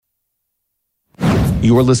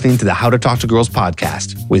You are listening to the How to Talk to Girls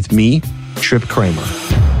podcast with me, Trip Kramer.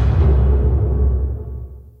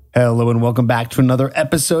 Hello and welcome back to another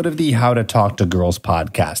episode of the How to Talk to Girls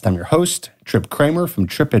podcast. I'm your host, Trip Kramer from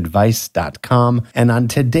tripadvice.com. And on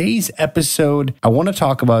today's episode, I want to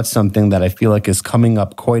talk about something that I feel like is coming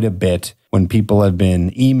up quite a bit when people have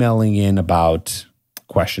been emailing in about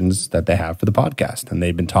questions that they have for the podcast. And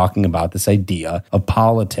they've been talking about this idea of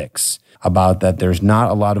politics, about that there's not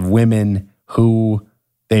a lot of women who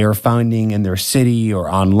they are finding in their city or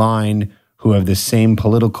online who have the same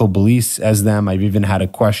political beliefs as them. I've even had a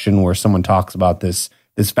question where someone talks about this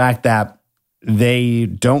fact that they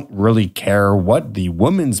don't really care what the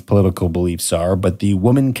woman's political beliefs are, but the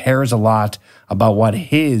woman cares a lot about what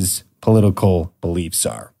his political beliefs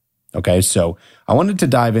are. Okay, so I wanted to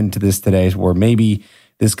dive into this today where maybe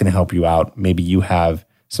this can help you out. Maybe you have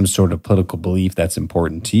some sort of political belief that's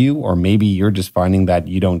important to you, or maybe you're just finding that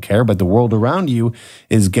you don't care, but the world around you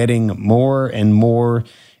is getting more and more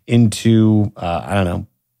into,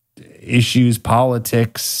 issues,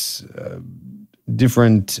 politics,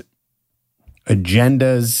 different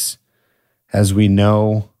agendas, as we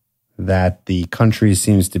know that the country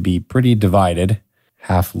seems to be pretty divided,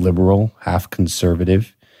 half liberal, half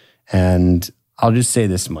conservative. And I'll just say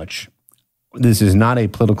this much. This is not a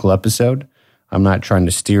political episode. I'm not trying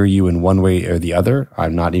to steer you in one way or the other.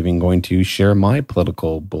 I'm not even going to share my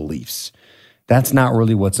political beliefs. That's not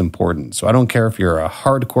really what's important. So I don't care if you're a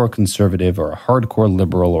hardcore conservative or a hardcore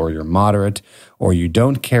liberal or you're moderate or you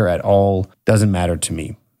don't care at all. Doesn't matter to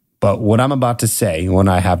me. But what I'm about to say, what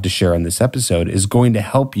I have to share in this episode, is going to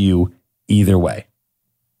help you either way.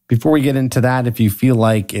 Before we get into that, if you feel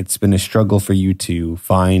like it's been a struggle for you to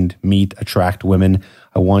find, meet, attract women,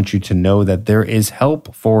 I want you to know that there is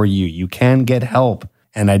help for you. You can get help.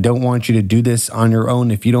 And I don't want you to do this on your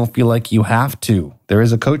own if you don't feel like you have to. There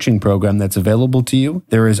is a coaching program that's available to you.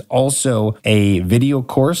 There is also a video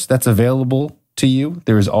course that's available to you.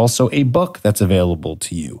 There is also a book that's available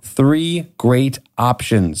to you. 3 great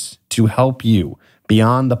options to help you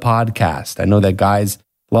beyond the podcast. I know that guys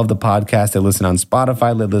love the podcast. They listen on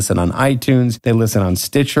Spotify, they listen on iTunes, they listen on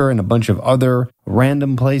Stitcher and a bunch of other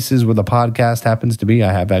random places where the podcast happens to be.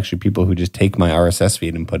 I have actually people who just take my RSS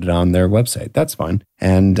feed and put it on their website. That's fine.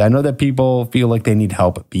 And I know that people feel like they need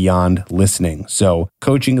help beyond listening. So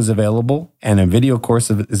coaching is available and a video course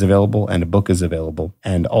is available and a book is available.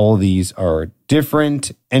 And all of these are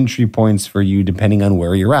different entry points for you depending on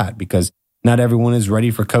where you're at, because not everyone is ready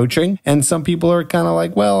for coaching. And some people are kind of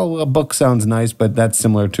like, well, a book sounds nice, but that's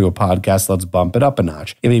similar to a podcast. Let's bump it up a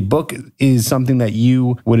notch. If a book is something that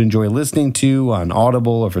you would enjoy listening to on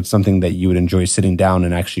Audible, or if it's something that you would enjoy sitting down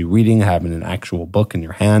and actually reading, having an actual book in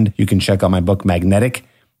your hand, you can check out my book, Magnetic.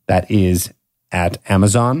 That is at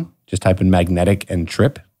Amazon. Just type in Magnetic and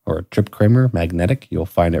Trip, or Trip Kramer, Magnetic. You'll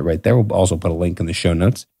find it right there. We'll also put a link in the show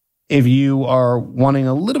notes. If you are wanting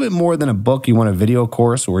a little bit more than a book, you want a video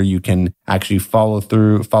course where you can actually follow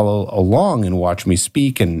along and watch me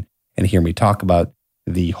speak and hear me talk about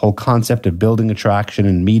the whole concept of building attraction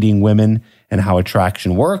and meeting women and how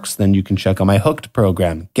attraction works, then you can check out my Hooked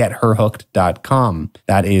program, getherhooked.com.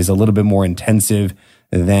 That is a little bit more intensive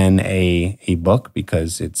than a book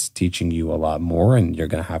because it's teaching you a lot more, and you're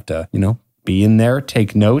going to have to, be in there,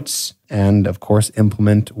 take notes, and of course,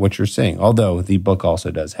 implement what you're saying. Although the book also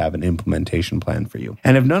does have an implementation plan for you.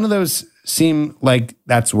 And if none of those seem like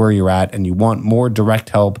that's where you're at and you want more direct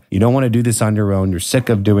help, you don't want to do this on your own, you're sick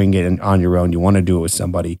of doing it on your own, you want to do it with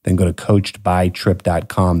somebody, then go to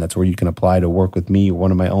coachedbytrip.com. That's where you can apply to work with me or one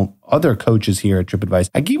of my own other coaches here at Trip Advice.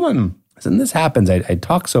 I keep on, and this happens, I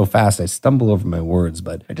talk so fast, I stumble over my words,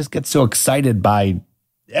 but I just get so excited by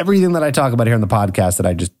everything that I talk about here on the podcast that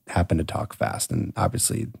I just happen to talk fast. And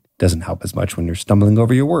obviously it doesn't help as much when you're stumbling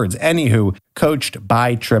over your words. Anywho,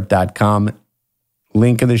 coachedbytrip.com,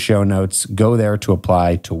 link in the show notes. Go there to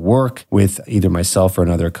apply to work with either myself or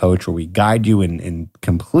another coach, where we guide you and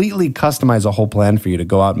completely customize a whole plan for you to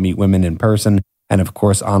go out and meet women in person and of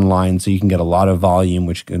course online, so you can get a lot of volume,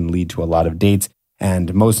 which can lead to a lot of dates.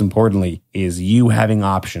 And most importantly is you having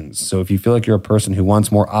options. So if you feel like you're a person who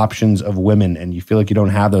wants more options of women and you feel like you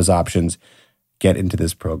don't have those options, get into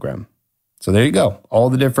this program. So there you go.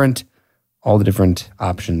 All the different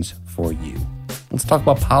options for you. Let's talk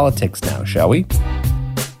about politics now, shall we?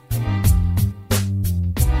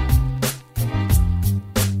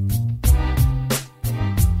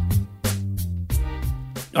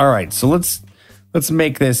 All right, so let's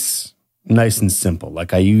make this nice and simple,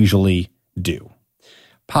 like I usually do.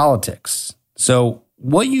 Politics. So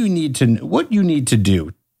what you need to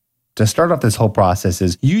do to start off this whole process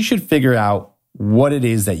is you should figure out what it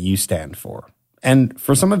is that you stand for. And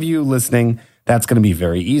for some of you listening, that's going to be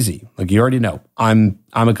very easy. Like you already know, I'm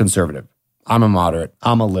a conservative. I'm a moderate.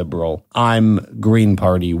 I'm a liberal. I'm Green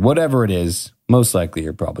Party, whatever it is. Most likely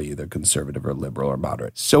you're probably either conservative or liberal or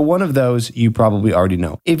moderate. So one of those you probably already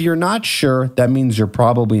know. If you're not sure, that means you're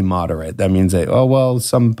probably moderate. That means that, oh, well,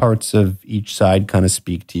 some parts of each side kind of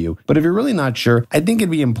speak to you. But if you're really not sure, I think it'd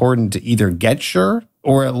be important to either get sure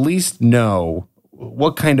or at least know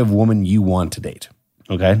what kind of woman you want to date.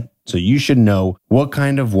 Okay? So you should know what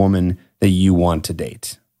kind of woman that you want to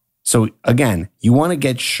date. So again, you want to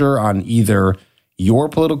get sure on either your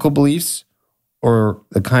political beliefs or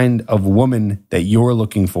the kind of woman that you're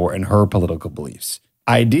looking for in her political beliefs.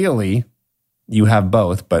 Ideally, you have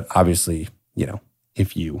both, but obviously,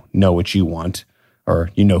 if you know what you want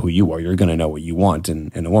or you know who you are, you're going to know what you want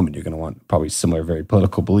in a woman. You're going to want probably similar, very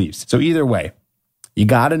political beliefs. So either way, you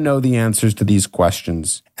got to know the answers to these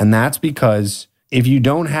questions. And that's because if you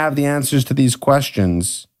don't have the answers to these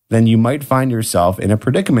questions, then you might find yourself in a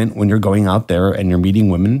predicament when you're going out there and you're meeting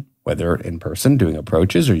women, whether in person doing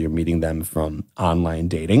approaches or you're meeting them from online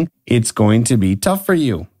dating. It's going to be tough for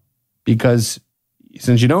you because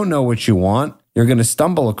since you don't know what you want, you're going to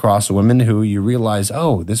stumble across women who you realize,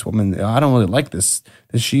 oh, this woman, I don't really like this.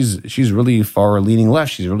 She's really far leaning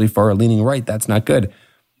left. She's really far leaning right. That's not good.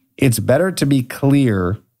 It's better to be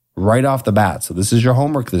clear right off the bat. So this is your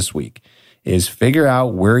homework this week, is figure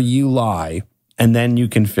out where you lie, and then you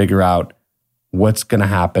can figure out what's going to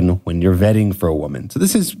happen when you're vetting for a woman. So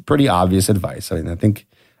this is pretty obvious advice. I mean,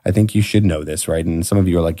 I think you should know this, right? And some of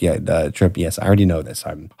you are like, yeah, Trip, yes, I already know this.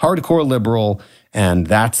 I'm hardcore liberal, and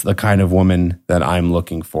that's the kind of woman that I'm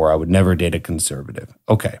looking for. I would never date a conservative.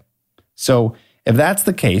 Okay. So if that's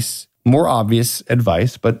the case, more obvious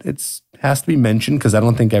advice, but it's has to be mentioned because I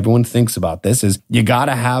don't think everyone thinks about this, is you got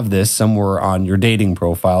to have this somewhere on your dating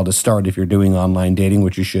profile to start if you're doing online dating,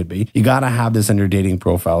 which you should be. You got to have this on your dating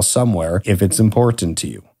profile somewhere if it's important to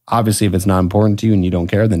you. Obviously, if it's not important to you and you don't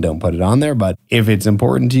care, then don't put it on there. But if it's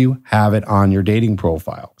important to you, have it on your dating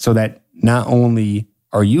profile so that not only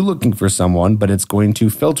are you looking for someone, but it's going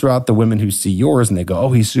to filter out the women who see yours and they go,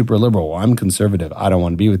 oh, he's super liberal. Well, I'm conservative. I don't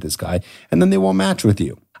want to be with this guy. And then they won't match with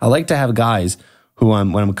you. I like to have guys who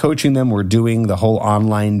when I'm coaching them, we're doing the whole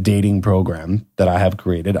online dating program that I have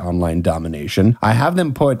created, Online Domination. I have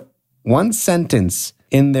them put one sentence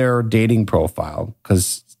in their dating profile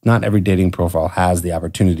because not every dating profile has the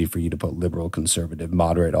opportunity for you to put liberal, conservative,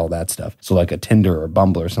 moderate, all that stuff. So like a Tinder or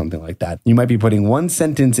Bumble or something like that. You might be putting one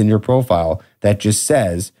sentence in your profile that just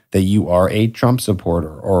says that you are a Trump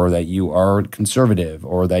supporter or that you are conservative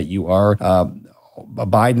or that you are a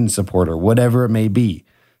Biden supporter, whatever it may be.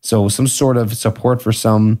 So some sort of support for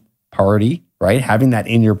some party, right? Having that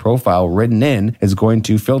in your profile written in is going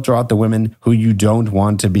to filter out the women who you don't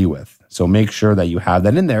want to be with. So make sure that you have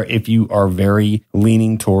that in there if you are very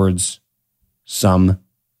leaning towards some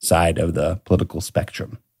side of the political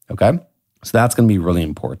spectrum, okay? So that's going to be really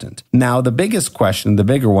important. Now, the biggest question, the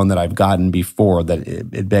bigger one that I've gotten before that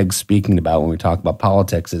it begs speaking about when we talk about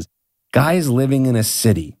politics is guys living in a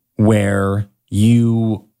city where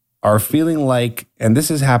you are feeling like, and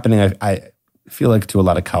this is happening, I feel like to a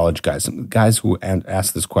lot of college guys who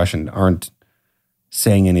ask this question aren't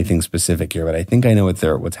saying anything specific here, but I think I know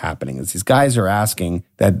what's happening. Is these guys are asking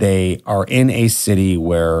that they are in a city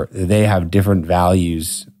where they have different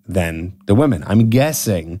values than the women. I'm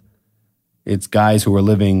guessing it's guys who are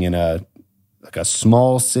living in a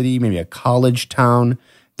small city, maybe a college town.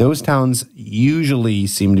 Those towns usually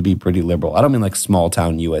seem to be pretty liberal. I don't mean like small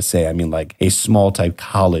town USA. I mean like a small type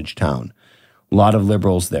college town. A lot of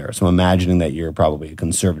liberals there. So I'm imagining that you're probably a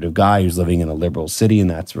conservative guy who's living in a liberal city and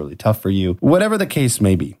that's really tough for you. Whatever the case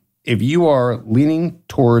may be, if you are leaning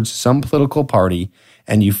towards some political party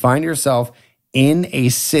and you find yourself in a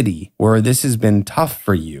city where this has been tough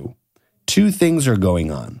for you, two things are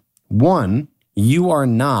going on. One, you are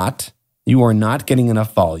not getting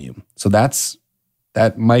enough volume. So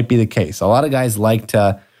that might be the case. A lot of guys like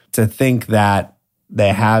to think that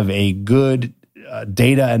they have a good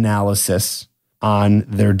data analysis on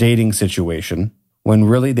their dating situation when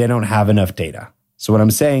really they don't have enough data. So what I'm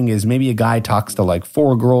saying is maybe a guy talks to like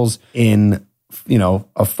 4 girls in,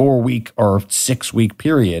 a 4-week or 6-week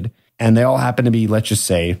period, and they all happen to be, let's just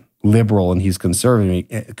say, liberal and he's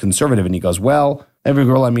conservative, and he goes, well, every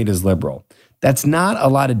girl I meet is liberal. That's not a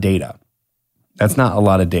lot of data.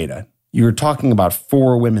 You're talking about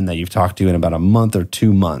 4 women that you've talked to in about a month or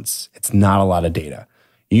 2 months. It's not a lot of data.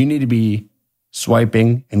 You need to be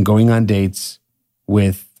swiping and going on dates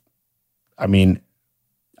with,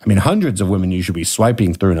 hundreds of women you should be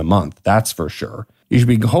swiping through in a month. That's for sure. You should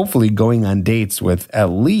be hopefully going on dates with at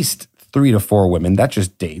least 3 to 4 women. That's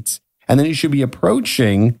just dates. And then you should be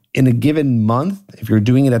approaching in a given month, if you're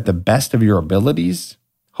doing it at the best of your abilities,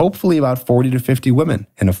 hopefully about 40 to 50 women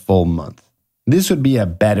in a full month. This would be a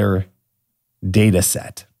better data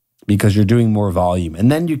set because you're doing more volume.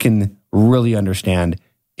 And then you can really understand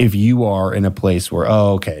if you are in a place where,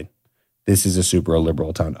 oh, okay, this is a super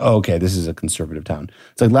liberal town. Oh, okay, this is a conservative town.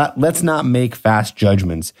 It's like, let's not make fast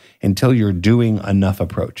judgments until you're doing enough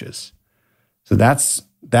approaches. So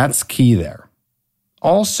that's key there.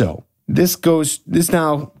 Also, this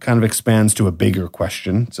now kind of expands to a bigger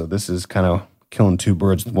question. So this is kind of killing two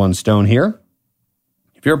birds with one stone here.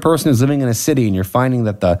 If you're a person who's living in a city and you're finding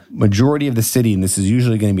that the majority of the city, and this is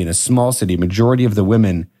usually going to be in a small city, majority of the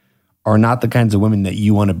women are not the kinds of women that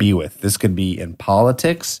you want to be with. This could be in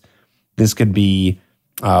politics. This could be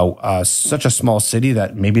such a small city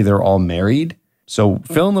that maybe they're all married. So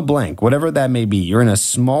fill in the blank, whatever that may be. You're in a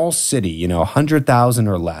small city, 100,000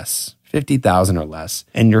 or less, 50,000 or less,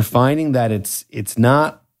 and you're finding that it's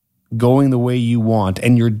not going the way you want,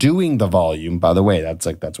 and you're doing the volume. By the way, that's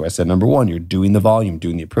why I said number one, you're doing the volume,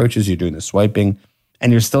 doing the approaches, you're doing the swiping,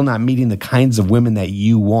 and you're still not meeting the kinds of women that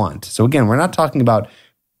you want. So again, we're not talking about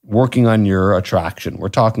working on your attraction. We're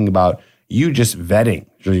talking about you just vetting.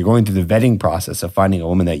 So you're going through the vetting process of finding a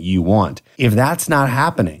woman that you want. If that's not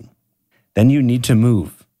happening, then you need to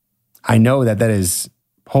move. I know that is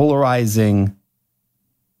polarizing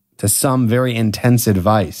to some very intense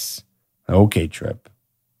advice. Okay, Trip.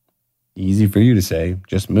 Easy for you to say,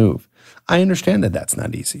 just move. I understand that that's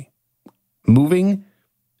not easy. Moving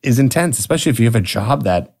is intense, especially if you have a job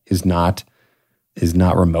that is not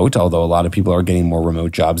remote, although a lot of people are getting more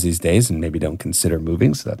remote jobs these days and maybe don't consider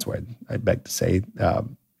moving. So that's why I beg to say,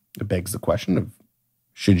 it begs the question of,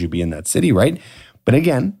 should you be in that city, right? But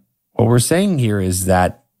again, what we're saying here is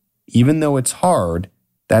that even though it's hard,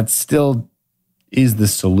 that still is the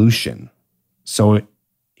solution. So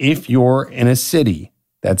if you're in a city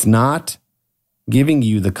that's not giving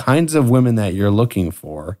you the kinds of women that you're looking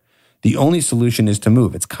for, the only solution is to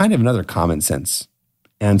move. It's kind of another common sense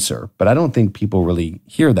answer, but I don't think people really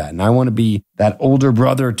hear that. And I want to be that older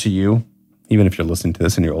brother to you, even if you're listening to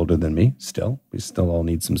this and you're older than me, we still all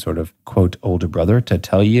need some sort of, quote, older brother to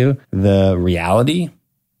tell you the reality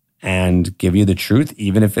and give you the truth,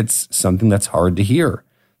 even if it's something that's hard to hear,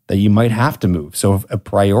 that you might have to move. So if a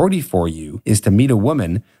priority for you is to meet a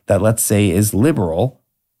woman that, let's say, is liberal,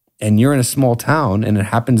 and you're in a small town and it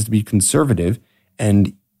happens to be conservative,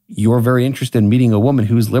 and you're very interested in meeting a woman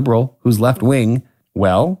who's liberal, who's left-wing,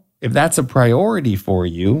 well, if that's a priority for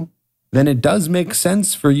you, then it does make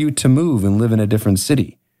sense for you to move and live in a different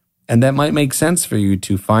city. And that might make sense for you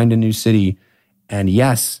to find a new city and,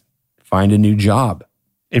 yes, find a new job.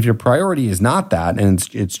 If your priority is not that and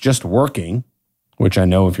it's just working, which I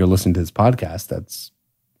know if you're listening to this podcast, that's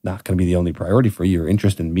not going to be the only priority for you. You're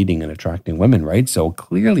interested in meeting and attracting women, right? So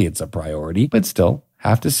clearly it's a priority, but still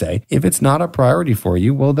have to say, if it's not a priority for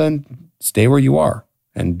you, well, then stay where you are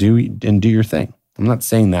and do your thing. I'm not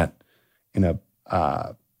saying that in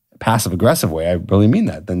a passive-aggressive way. I really mean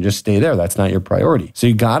that. Then just stay there. That's not your priority. So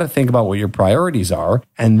you got to think about what your priorities are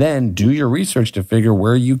and then do your research to figure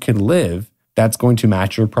where you can live that's going to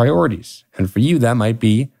match your priorities. And for you, that might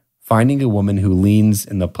be finding a woman who leans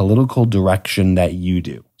in the political direction that you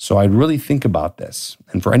do. So I'd really think about this.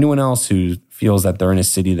 And for anyone else who feels that they're in a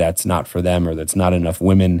city that's not for them or that's not enough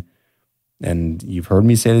women, and you've heard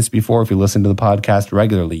me say this before if you listen to the podcast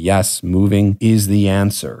regularly, yes, moving is the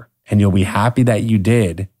answer. And you'll be happy that you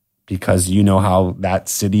did because you know how that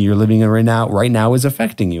city you're living in right now is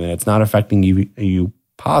affecting you. And it's not affecting you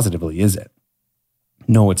positively, is it?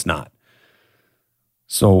 No, it's not.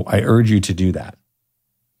 So I urge you to do that.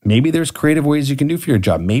 Maybe there's creative ways you can do for your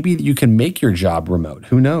job. Maybe you can make your job remote.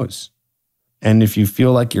 Who knows? And if you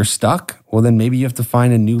feel like you're stuck, well, then maybe you have to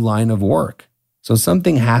find a new line of work. So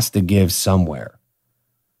something has to give somewhere.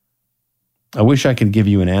 I wish I could give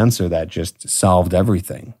you an answer that just solved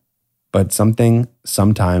everything, but something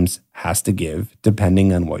sometimes has to give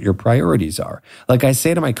depending on what your priorities are. Like I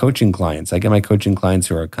say to my coaching clients, I get my coaching clients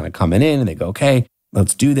who are kind of coming in and they go, okay,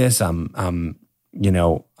 let's do this. I'm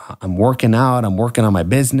working out, I'm working on my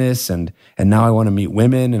business, and now I want to meet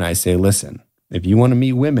women. And I say, listen, if you want to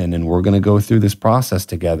meet women and we're going to go through this process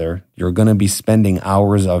together, you're going to be spending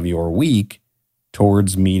hours of your week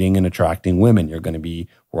towards meeting and attracting women. You're going to be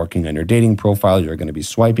working on your dating profile. You're going to be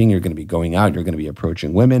swiping. You're going to be going out. You're going to be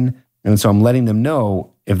approaching women. And so I'm letting them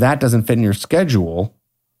know if that doesn't fit in your schedule,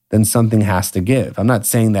 then something has to give. I'm not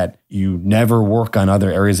saying that you never work on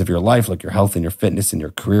other areas of your life, like your health and your fitness and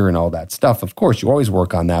your career and all that stuff. Of course, you always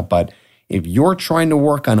work on that. But If you're trying to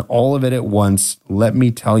work on all of it at once, let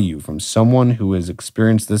me tell you from someone who has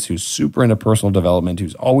experienced this, who's super into personal development,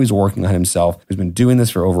 who's always working on himself, who's been doing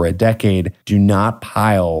this for over a decade, do not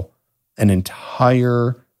pile an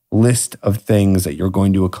entire list of things that you're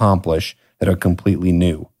going to accomplish that are completely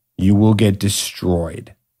new. You will get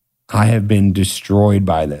destroyed. I have been destroyed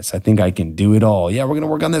by this. I think I can do it all. Yeah, we're going to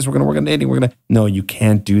work on this. We're going to work on dating. No, you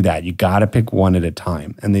can't do that. You got to pick one at a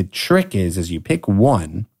time. And the trick is you pick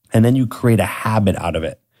one and then you create a habit out of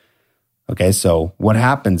it. Okay, so what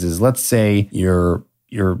happens is, let's say you're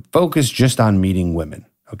focused just on meeting women.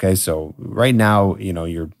 Okay, so right now,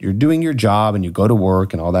 you're doing your job and you go to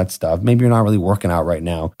work and all that stuff. Maybe you're not really working out right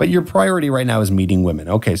now, but your priority right now is meeting women.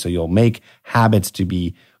 Okay, so you'll make habits to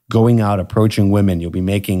be going out, approaching women. You'll be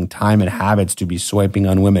making time and habits to be swiping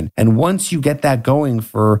on women. And once you get that going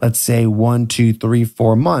for, let's say, 1, 2, 3,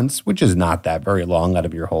 4 months, which is not that very long out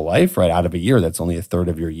of your whole life, right? Out of a year, that's only a third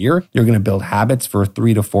of your year. You're going to build habits for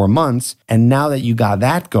 3 to 4 months. And now that you got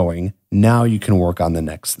that going, now you can work on the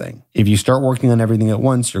next thing. If you start working on everything at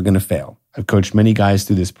once, you're going to fail. I've coached many guys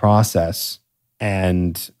through this process,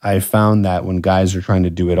 and I found that when guys are trying to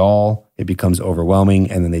do it all, it becomes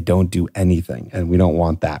overwhelming and then they don't do anything. And we don't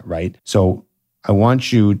want that, right? So I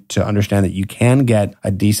want you to understand that you can get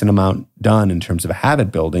a decent amount done in terms of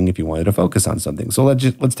habit building if you wanted to focus on something. So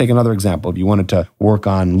let's take another example. If you wanted to work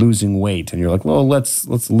on losing weight and you're like, well, let's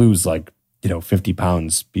lose 50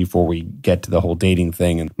 pounds before we get to the whole dating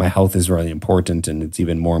thing. And my health is really important and it's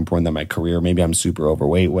even more important than my career. Maybe I'm super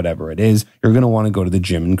overweight, whatever it is. You're going to want to go to the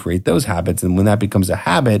gym and create those habits. And when that becomes a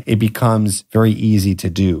habit, it becomes very easy to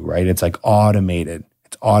do, right? It's like automated.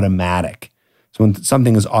 It's automatic. So when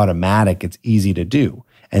something is automatic, it's easy to do.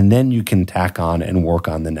 And then you can tack on and work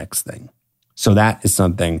on the next thing. So that is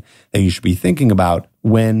something that you should be thinking about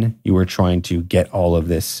when you are trying to get all of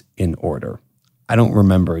this in order. I don't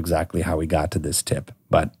remember exactly how we got to this tip,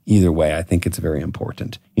 but either way, I think it's very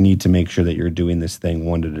important. You need to make sure that you're doing this thing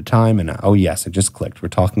one at a time. And oh yes, it just clicked. We're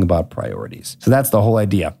talking about priorities. So that's the whole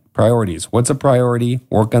idea. Priorities. What's a priority?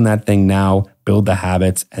 Work on that thing now, build the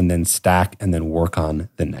habits, and then stack and then work on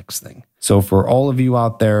the next thing. So for all of you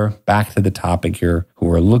out there, back to the topic here,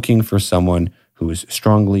 who are looking for someone who is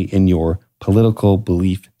strongly in your political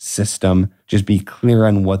belief system, just be clear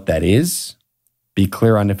on what that is. Be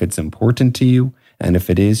clear on if it's important to you. And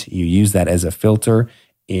if it is, you use that as a filter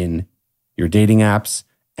in your dating apps.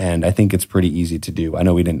 And I think it's pretty easy to do. I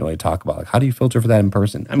know we didn't really talk about how do you filter for that in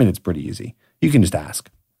person? I mean, it's pretty easy. You can just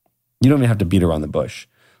ask. You don't even have to beat around the bush.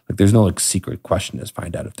 There's no secret question to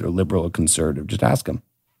find out if they're liberal or conservative. Just ask them.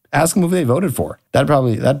 Ask them who they voted for. That'd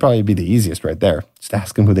probably be the easiest right there. Just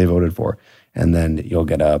ask them who they voted for. And then you'll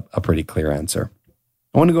get a pretty clear answer.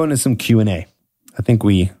 I want to go into some Q&A. I think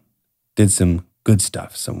we did some good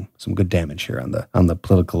stuff, some good damage here on the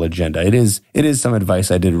political agenda. It is some advice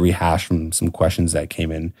I did rehash from some questions that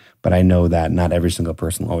came in, but I know that not every single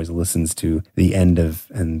person always listens to the end of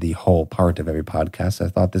and the whole part of every podcast. I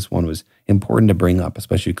thought this one was important to bring up,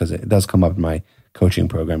 especially because it does come up in my coaching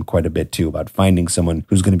program quite a bit too, about finding someone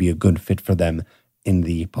who's going to be a good fit for them in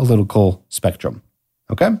the political spectrum.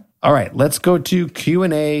 Okay? All right, let's go to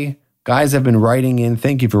Q&A. Guys have been writing in.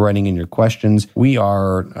 Thank you for writing in your questions. We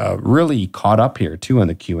are really caught up here too on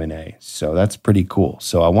the Q&A. So that's pretty cool.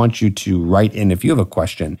 So I want you to write in if you have a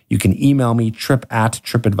question. You can email me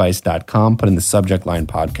trip@tripadvice.com, put in the subject line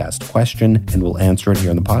podcast question, and we'll answer it here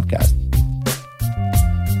on the podcast.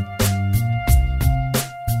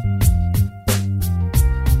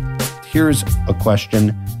 Here's a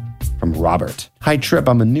question from Robert. Hi, Trip.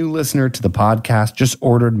 I'm a new listener to the podcast, just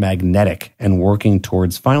ordered Magnetic and working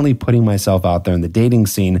towards finally putting myself out there in the dating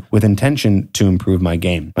scene with intention to improve my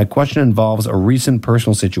game. My question involves a recent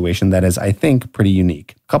personal situation that is, I think, pretty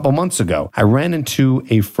unique. A couple months ago, I ran into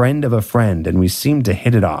a friend of a friend and we seemed to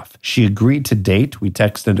hit it off. She agreed to date. We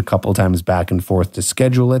texted a couple times back and forth to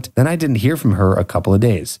schedule it. Then I didn't hear from her a couple of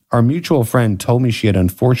days. Our mutual friend told me she had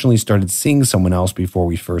unfortunately started seeing someone else before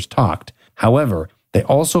we first talked. However, they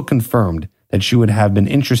also confirmed that she would have been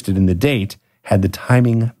interested in the date had the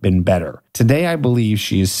timing been better. Today, I believe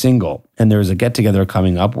she is single, and there is a get-together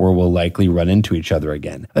coming up where we'll likely run into each other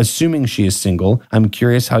again. Assuming she is single, I'm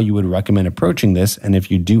curious how you would recommend approaching this and if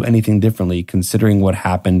you do anything differently considering what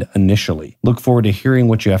happened initially. Look forward to hearing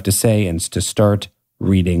what you have to say and to start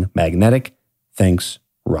reading Magnetic. Thanks,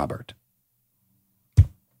 Robert.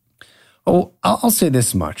 Oh, I'll say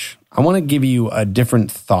this much. I want to give you a different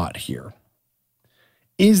thought here.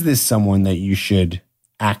 Is this someone that you should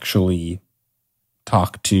actually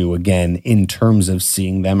talk to again in terms of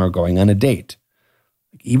seeing them or going on a date?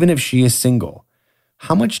 Even if she is single,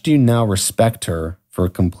 how much do you now respect her for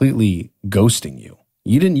completely ghosting you?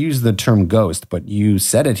 You didn't use the term ghost, but you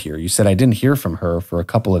said it here. You said, I didn't hear from her for a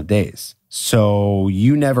couple of days. So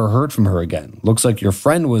you never heard from her again. Looks like your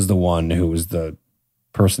friend was the one who was the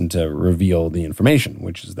person to reveal the information,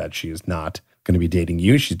 which is that she is not going to be dating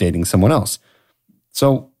you. She's dating someone else.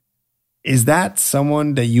 So is that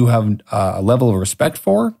someone that you have a level of respect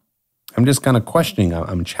for? I'm just kind of questioning.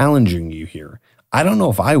 I'm challenging you here. I don't know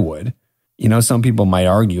if I would. Some people might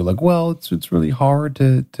argue like, well, it's really hard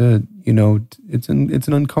to it's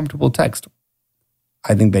an uncomfortable text.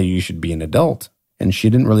 I think that you should be an adult. And she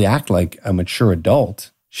didn't really act like a mature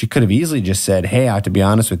adult. She could have easily just said, hey, I have to be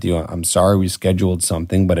honest with you. I'm sorry we scheduled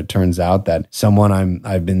something, but it turns out that someone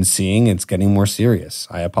I've been seeing, it's getting more serious.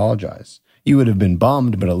 I apologize. You would have been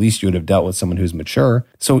bummed, but at least you would have dealt with someone who's mature.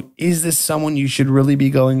 So is this someone you should really be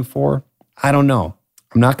going for? I don't know.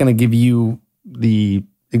 I'm not going to give you the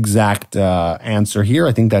exact answer here.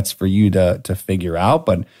 I think that's for you to figure out,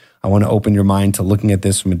 but I want to open your mind to looking at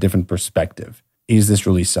this from a different perspective. Is this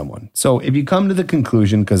really someone? So if you come to the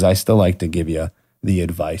conclusion, because I still like to give you the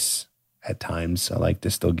advice at times, I like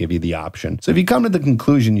to still give you the option. So if you come to the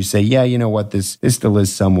conclusion, you say, yeah, you know what, this still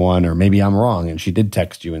is someone, or maybe I'm wrong, and she did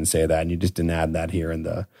text you and say that, and you just didn't add that here in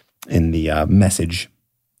the message.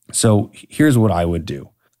 So here's what I would do.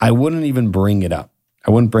 I wouldn't even bring it up.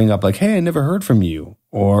 I wouldn't bring up like, hey, I never heard from you,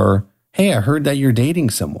 or hey, I heard that you're dating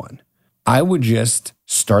someone. I would just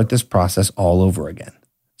start this process all over again.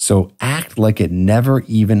 So act like it never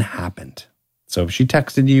even happened. So if she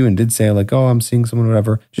texted you and did say like, oh, I'm seeing someone,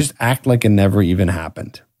 whatever, just act like it never even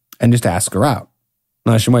happened and just ask her out.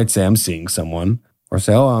 Now she might say, I'm seeing someone, or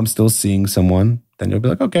say, oh, I'm still seeing someone. Then you'll be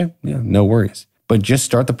like, okay, yeah, no worries. But just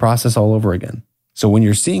start the process all over again. So when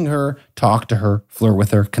you're seeing her, talk to her, flirt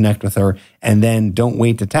with her, connect with her, and then don't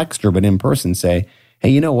wait to text her, but in person say, hey,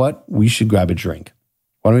 you know what? We should grab a drink.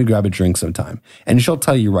 Why don't we grab a drink sometime? And she'll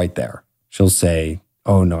tell you right there. She'll say,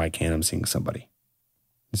 oh, no, I can't. I'm seeing somebody.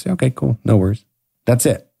 You say, okay, cool. No worries. That's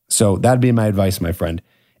it. So that'd be my advice, my friend,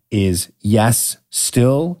 is yes,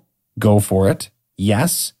 still go for it.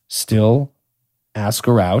 Yes, still ask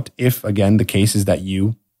her out if, again, the case is that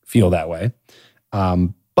you feel that way.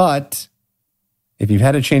 But if you've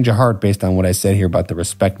had a change of heart based on what I said here about the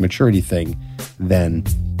respect maturity thing, then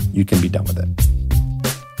you can be done with it.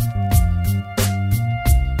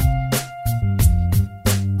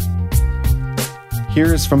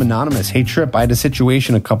 Here's from Anonymous. Hey, Trip, I had a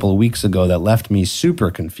situation a couple of weeks ago that left me super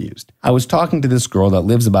confused. I was talking to this girl that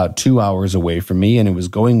lives about 2 hours away from me, and it was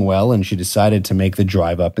going well, and she decided to make the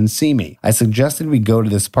drive up and see me. I suggested we go to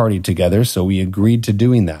this party together, so we agreed to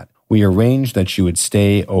doing that. We arranged that she would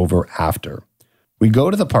stay over after. We go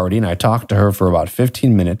to the party, and I talked to her for about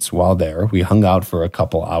 15 minutes while there. We hung out for a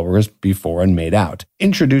couple hours before and made out.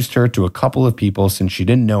 Introduced her to a couple of people since she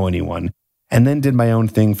didn't know anyone, and then did my own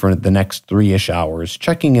thing for the next 3-ish hours,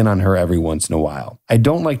 checking in on her every once in a while. I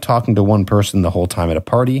don't like talking to one person the whole time at a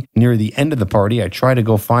party. Near the end of the party, I tried to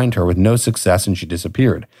go find her with no success and she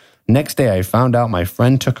disappeared. Next day, I found out my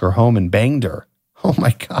friend took her home and banged her. Oh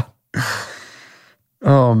my God.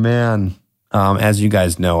 Oh man. As you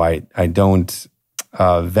guys know, I don't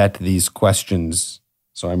vet these questions.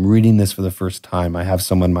 So I'm reading this for the first time. I have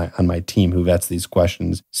someone on my team who vets these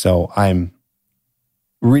questions. So I'm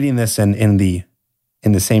reading this and in the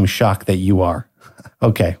same shock that you are.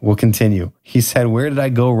 Okay, we'll continue. He said, where did I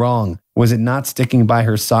go wrong? Was it not sticking by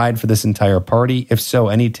her side for this entire party? If so,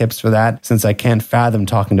 any tips for that? Since I can't fathom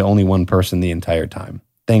talking to only one person the entire time.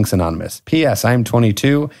 Thanks, Anonymous. P.S. I'm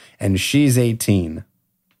 22 and she's 18.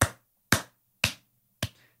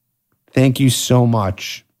 Thank you so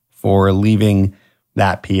much for leaving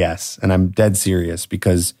that P.S. And I'm dead serious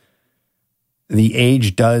because the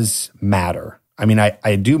age does matter. I mean,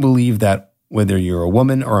 I do believe that whether you're a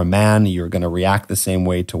woman or a man, you're going to react the same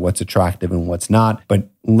way to what's attractive and what's not. But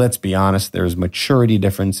let's be honest, there's maturity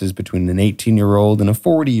differences between an 18-year-old and a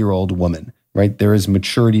 40-year-old woman, right? There is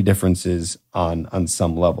maturity differences on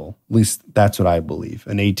some level. At least that's what I believe.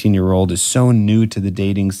 An 18-year-old is so new to the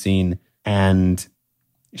dating scene, and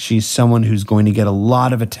she's someone who's going to get a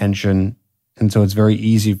lot of attention. And so it's very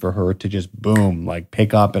easy for her to just boom, like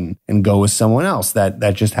pick up and go with someone else. That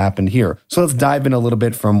just happened here. So let's dive in a little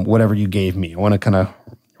bit from whatever you gave me. I want to kind of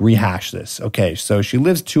rehash this. Okay, so she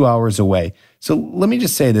lives 2 hours away. So let me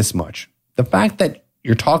just say this much. The fact that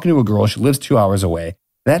you're talking to a girl, she lives 2 hours away,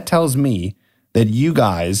 that tells me that you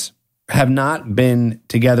guys have not been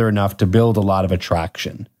together enough to build a lot of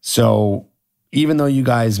attraction. So even though you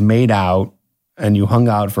guys made out and you hung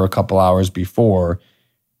out for a couple hours before,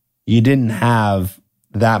 you didn't have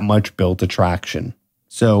that much built attraction.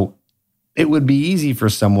 So it would be easy for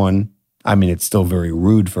someone I mean, it's still very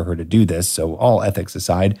rude for her to do this. So all ethics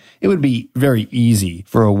aside, it would be very easy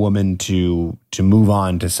for a woman to move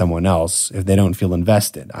on to someone else if they don't feel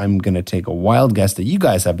invested. I'm going to take a wild guess that you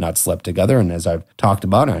guys have not slept together. And as I've talked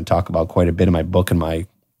about, and I talk about quite a bit in my book and my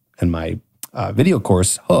video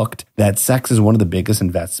course, Hooked, that sex is one of the biggest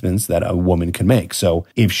investments that a woman can make. So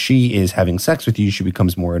if she is having sex with you, she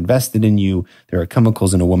becomes more invested in you. There are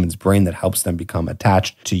chemicals in a woman's brain that helps them become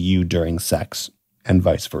attached to you during sex, and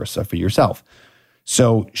vice versa for yourself.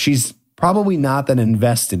 So she's probably not that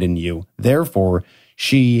invested in you. Therefore,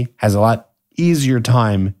 she has a lot easier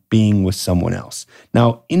time being with someone else.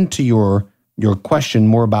 Now, into your question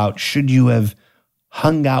more about should you have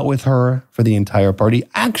hung out with her for the entire party?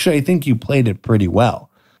 Actually, I think you played it pretty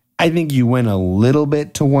well. I think you went a little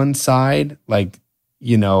bit to one side, like,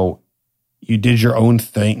 you did your own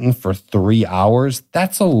thing for 3 hours.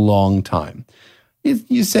 That's a long time.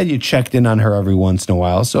 You said you checked in on her every once in a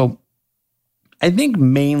while. So I think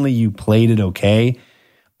mainly you played it okay.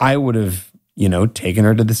 I would have, taken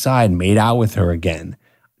her to the side, made out with her again.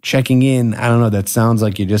 Checking in, I don't know, that sounds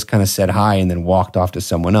like you just kind of said hi and then walked off to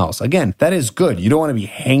someone else. Again, that is good. You don't want to be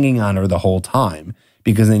hanging on her the whole time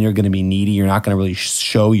because then you're going to be needy. You're not going to really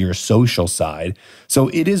show your social side. So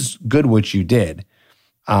it is good what you did.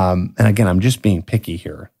 And again, I'm just being picky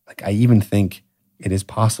here. Like, I even think it is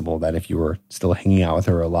possible that if you were still hanging out with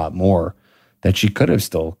her a lot more, that she could have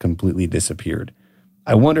still completely disappeared.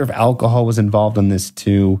 I wonder if alcohol was involved in this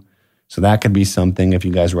too. So that could be something if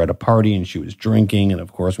you guys were at a party and she was drinking. And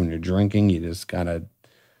of course, when you're drinking, you just gotta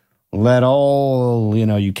let all,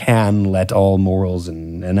 you can let all morals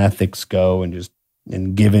and ethics go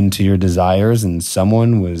and give in to your desires. And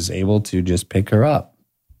someone was able to just pick her up.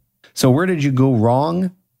 So where did you go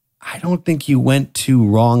wrong? I don't think you went too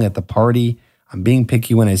wrong at the party. I'm being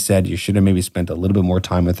picky when I said you should have maybe spent a little bit more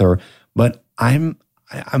time with her, but I'm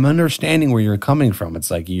understanding where you're coming from.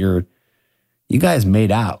 It's like you guys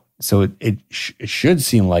made out, so it should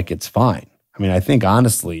seem like it's fine. I mean, I think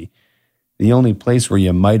honestly, the only place where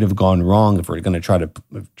you might have gone wrong, if we're going to try to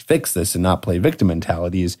fix this and not play victim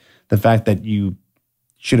mentality, is the fact that you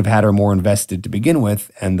should have had her more invested to begin with,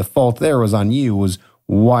 and the fault there was on you. Was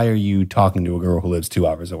why are you talking to a girl who lives 2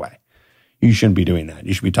 hours away? You shouldn't be doing that.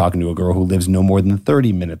 You should be talking to a girl who lives no more than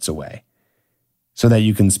 30 minutes away so that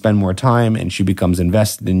you can spend more time and she becomes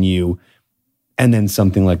invested in you. And then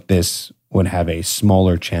something like this would have a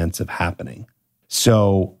smaller chance of happening.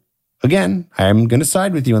 So again, I'm going to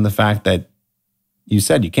side with you on the fact that you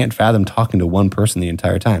said you can't fathom talking to one person the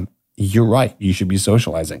entire time. You're right. You should be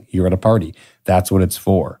socializing. You're at a party. That's what it's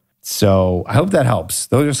for. So I hope that helps.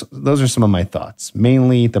 Those are some of my thoughts.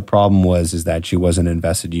 Mainly the problem is that she wasn't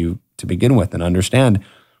invested in you to begin with. And understand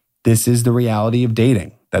this is the reality of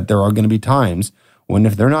dating, that there are going to be times when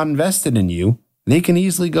if they're not invested in you, they can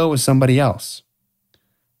easily go with somebody else.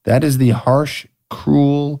 That is the harsh,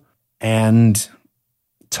 cruel, and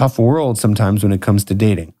tough world sometimes when it comes to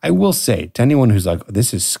dating. I will say to anyone who's like,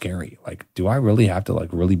 this is scary. Like, do I really have to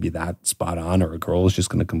really be that spot on, or a girl is just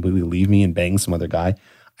going to completely leave me and bang some other guy?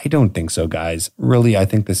 I don't think so, guys. Really, I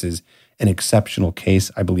think this is an exceptional case.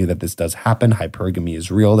 I believe that this does happen. Hypergamy is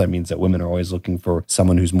real. That means that women are always looking for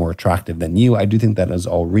someone who's more attractive than you. I do think that is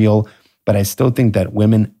all real, but I still think that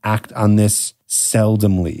women act on this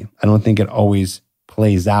seldomly. I don't think it always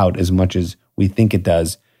plays out as much as we think it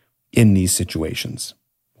does in these situations.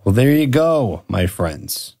 Well, there you go, my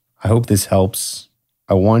friends. I hope this helps.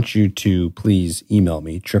 I want you to please email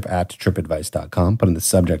me, trip@tripadvice.com, put in the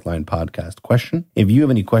subject line podcast question. If you have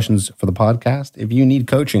any questions for the podcast, if you need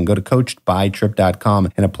coaching, go to coachedbytrip.com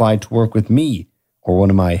and apply to work with me or one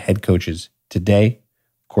of my head coaches today.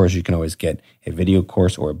 Of course, you can always get a video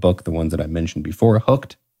course or a book, the ones that I mentioned before,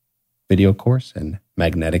 Hooked, video course, and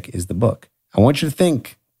Magnetic is the book. I want you to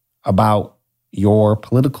think about your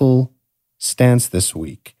political stance this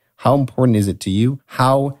week. How important is it to you?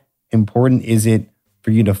 How important is it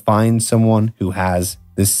for you to find someone who has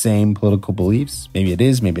the same political beliefs? Maybe it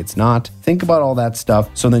is, maybe it's not. Think about all that stuff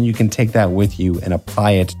so then you can take that with you and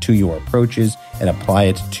apply it to your approaches and apply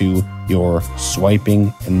it to your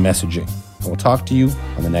swiping and messaging. We'll talk to you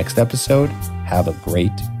on the next episode. Have a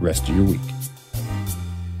great rest of your week.